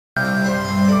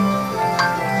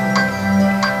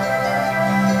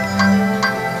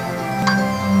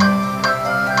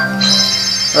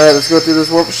Alright, let's go through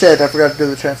this warp. Shit, I forgot to do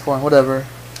the transform. Whatever.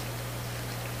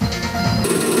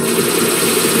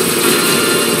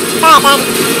 Alright then,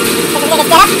 so we're going to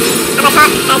get up. I'm going to talk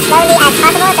as slowly as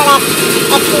possible so that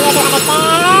it's easier to understand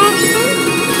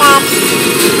that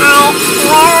I will be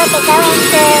going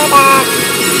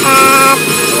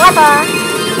through the warple that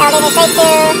will lead me straight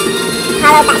to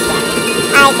Hollow Bastion,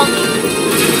 I think.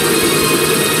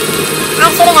 I'm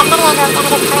shooting at many angles and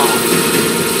it is hilarious.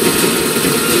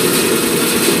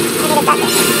 I need a duck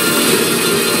this.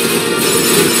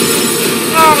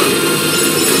 Oh man.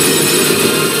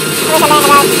 I wish I learned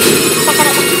about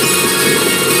transformation.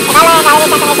 If I learned all of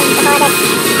these transformations before this,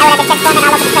 I would have been transforming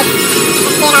all over the place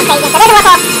and being all crazy. So there's a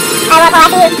warple! Alright, warple,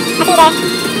 I see you. I see you there.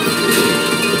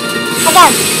 Let's go.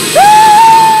 Woo!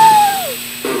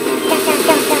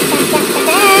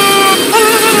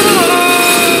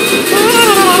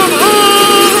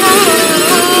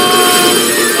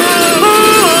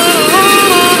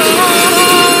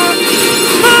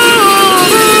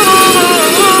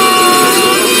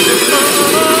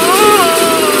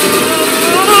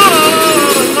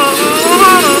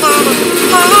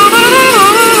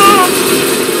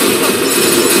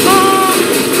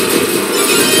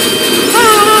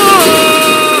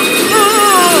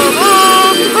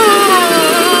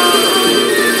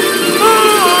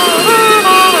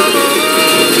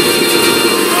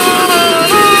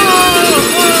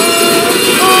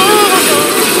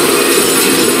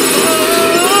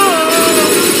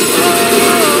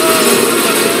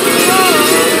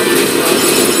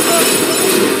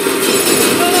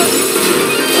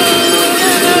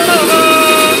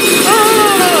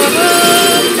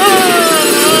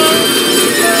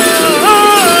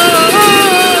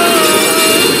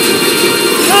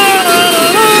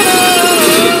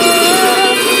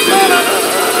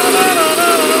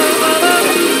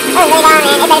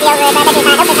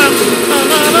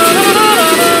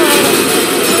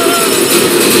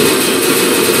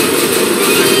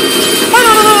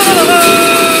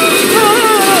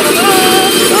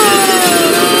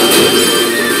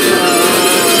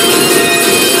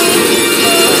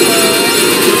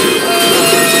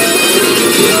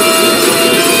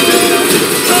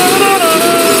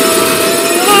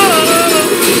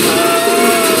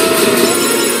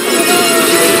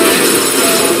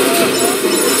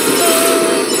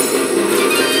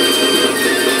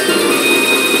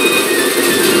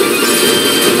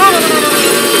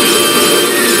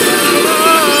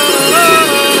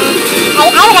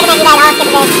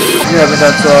 You haven't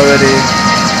done so already.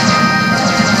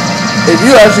 If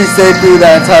you actually stay through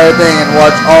that entire thing and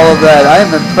watch all of that, I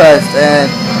am impressed and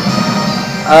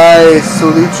I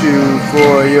salute you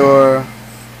for your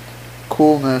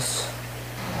coolness.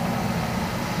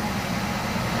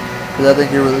 Because I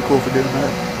think you're really cool for doing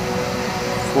that.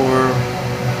 For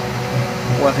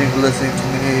wanting to listen to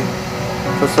me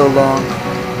for so long.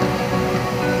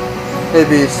 Hey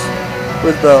Beast,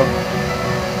 where's Belle?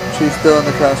 She's still in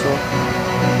the castle.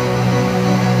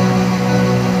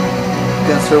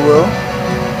 Against her will?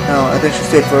 No, I think she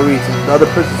stayed for a reason. The other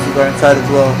princesses are inside as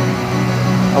well.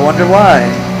 I wonder why.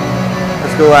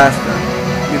 Let's go ask them.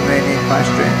 You may need my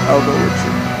strength. I'll go with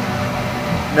you.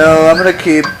 No, I'm gonna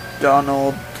keep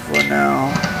Donald for now.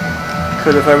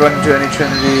 Because if I run into any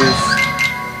Trinities,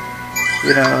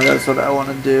 you know, that's what I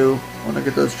want to do. I want to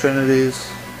get those Trinities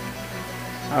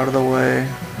out of the way.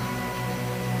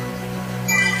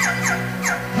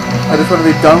 I just want to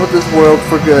be done with this world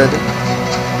for good.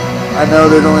 I know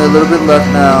there's only a little bit left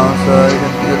now, so I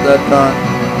can get that done.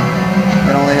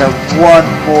 I only have one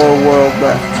more world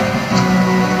left.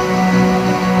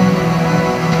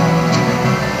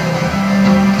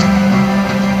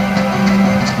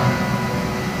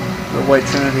 The White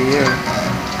Trinity here.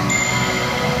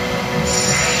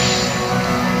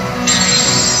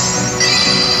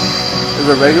 Is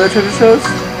it regular treasure shows?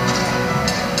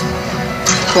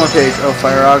 Clone cage. Oh,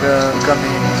 Firaga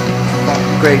Gummy.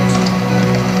 Oh, great.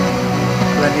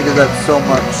 I needed that so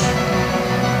much.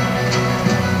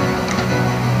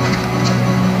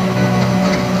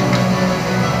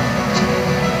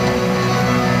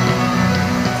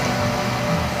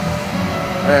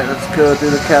 Alright, let's go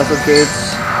through the castle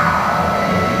gates.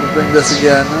 We'll bring this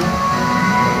again.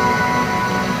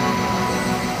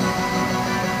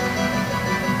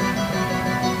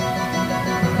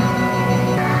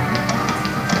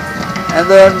 And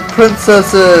then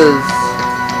princesses!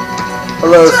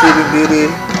 Hello, Sleeping Beauty.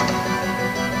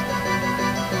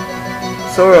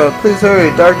 Sora, please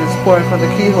hurry. Darkness is pouring from the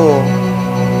keyhole.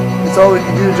 It's all we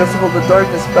can do just to hold the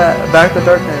darkness back the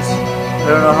darkness. I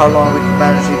don't know how long we can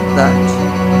manage even that.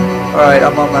 Alright,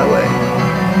 I'm on my way.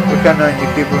 We're counting on you,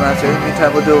 Creeper Master. In the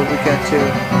meantime, we'll do what we can too.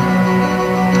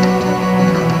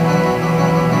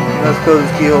 must close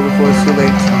this keyhole before it's too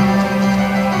late.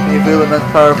 Can you feel immense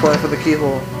power flowing from the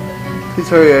keyhole? Please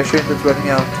hurry, our strength is running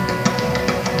out.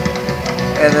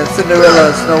 And then Cinderella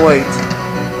and Snow White,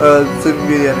 Sleeping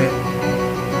Beauty, I mean.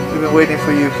 We've been waiting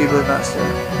for you, Keyblade Master.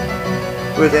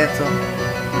 Where's Ansem?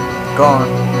 Gone.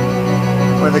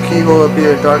 When the keyhole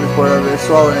appeared, darkness poured over it,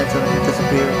 swallowed Ansem and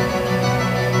disappeared.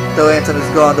 Though Ansem is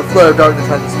gone, the flood of darkness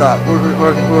has to stop. We're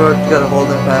working together to hold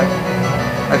him back.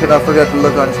 I cannot forget the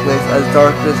look on his face. As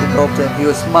darkness engulfed him, he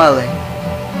was smiling.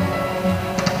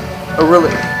 Oh,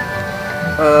 really?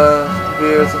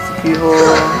 Here, since the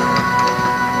keyhole.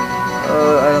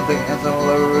 I don't think Ansem will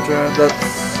ever return. That's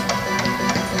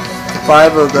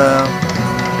 5 of them.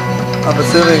 I'm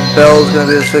assuming Belle's gonna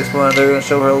be the 6th one. They're gonna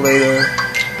show her later.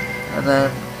 And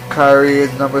then Kairi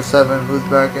is number 7, who's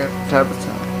back in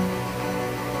Tabitha.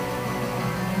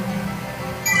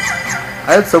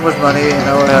 I had so much money and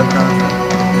now I have none.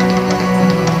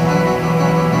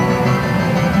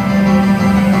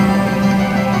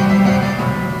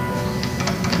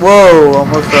 Whoa,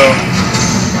 almost fell.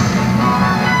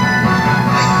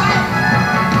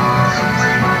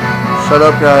 Shut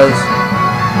up, guys.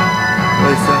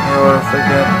 Wasting your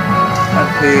freaking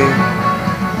MP.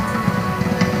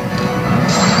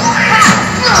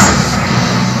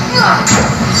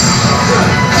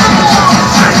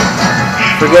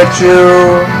 Forget you.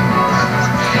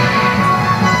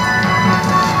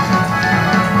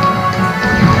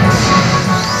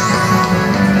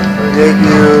 Forget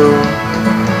you.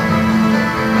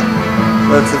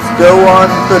 Let's go on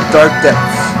to the dark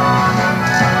depths.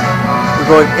 We're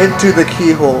going into the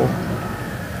keyhole.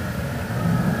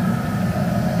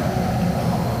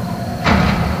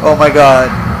 Oh my god.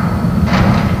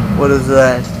 What is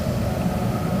that?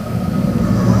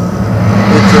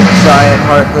 It's a giant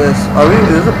heartless. Is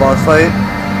this a boss fight?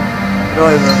 I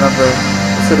don't even remember.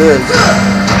 Yes, it is.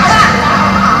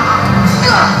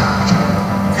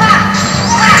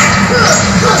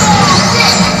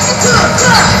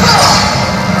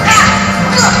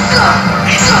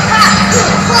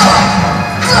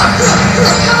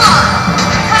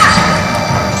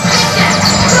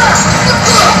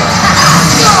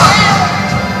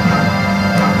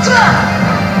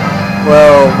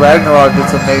 Well, Ragnarok did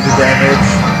some major damage,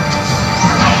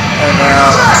 and now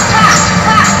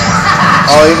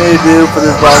all you need to do for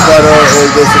this boss battle is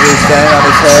basically stand on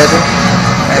his head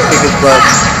and kick his butt.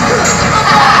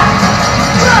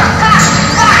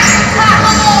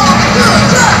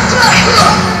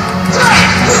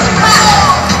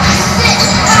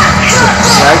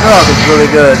 Ragnarok is really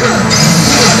good.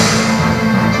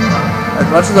 As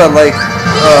much as I like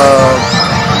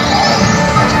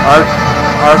Arkham.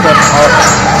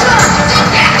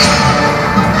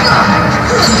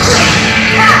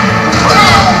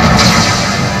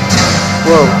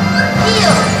 Whoa.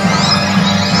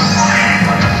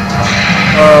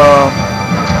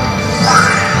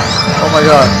 Oh my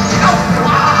god.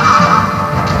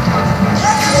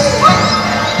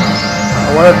 I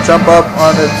want to jump up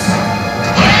on its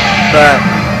back.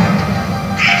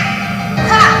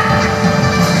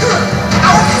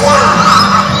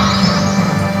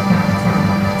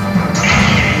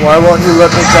 Why won't you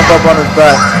let me jump up on his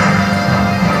back?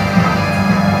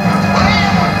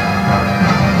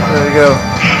 There we go.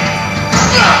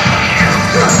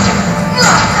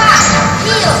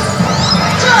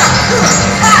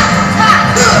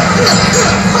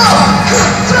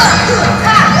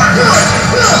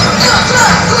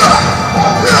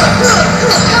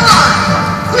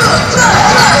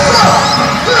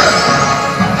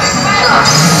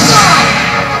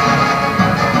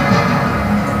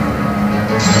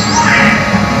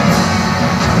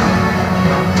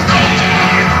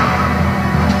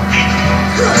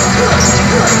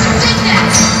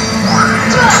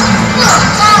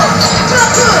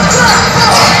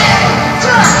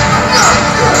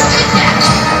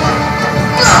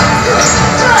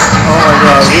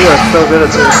 We are so good at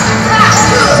this.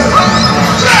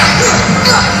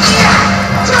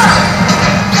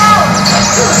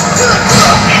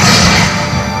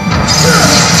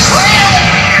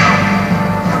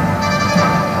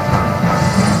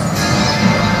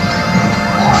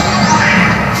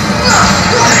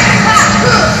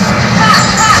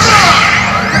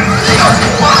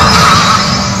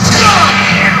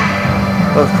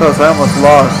 That was close, I almost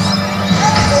lost.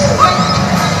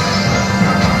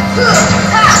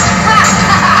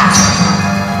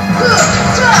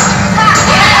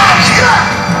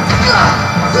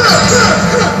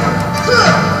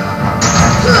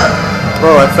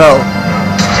 Oh, I fell.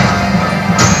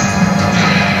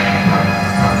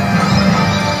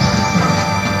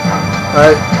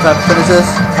 Alright, time to finish this?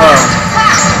 Oh.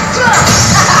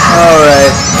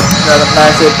 Alright. Got a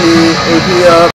nice AP up.